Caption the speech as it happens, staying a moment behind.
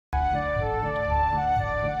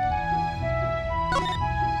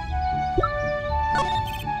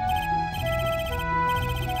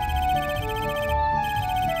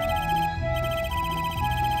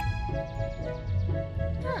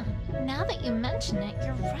that you mention it,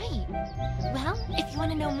 you're right. Well, if you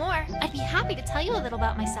want to know more, I'd be happy to tell you a little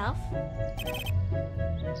about myself.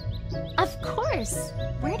 Of course!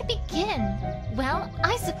 Where to begin? Well,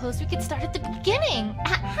 I suppose we could start at the beginning.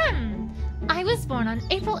 Ahem! I was born on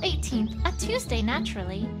April 18th, a Tuesday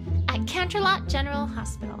naturally, at Canterlot General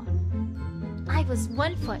Hospital. I was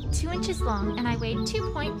 1 foot 2 inches long and I weighed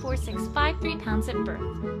 2.4653 pounds at birth.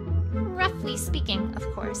 Roughly speaking, of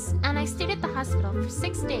course, and I stayed at the hospital for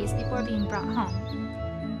 6 days before being brought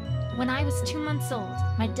home. When I was 2 months old,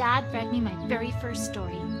 my dad read me my very first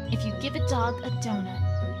story, If You Give a Dog a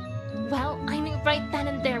Donut. Well, I knew right then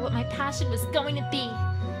and there what my passion was going to be.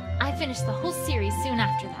 I finished the whole series soon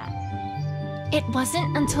after that. It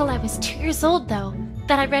wasn't until I was 2 years old, though,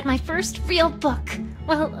 that I read my first real book.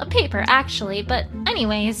 Well, a paper, actually, but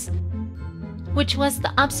anyways. Which was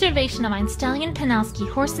The Observation of Einstein and Penalsky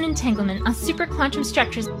Horseman Entanglement on Superquantum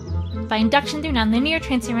Structures by Induction Through Nonlinear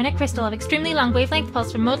Transuranic Crystal of Extremely Long Wavelength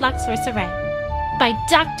Pulse from Mode Locked Source Array by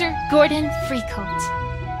Dr. Gordon Freakholt.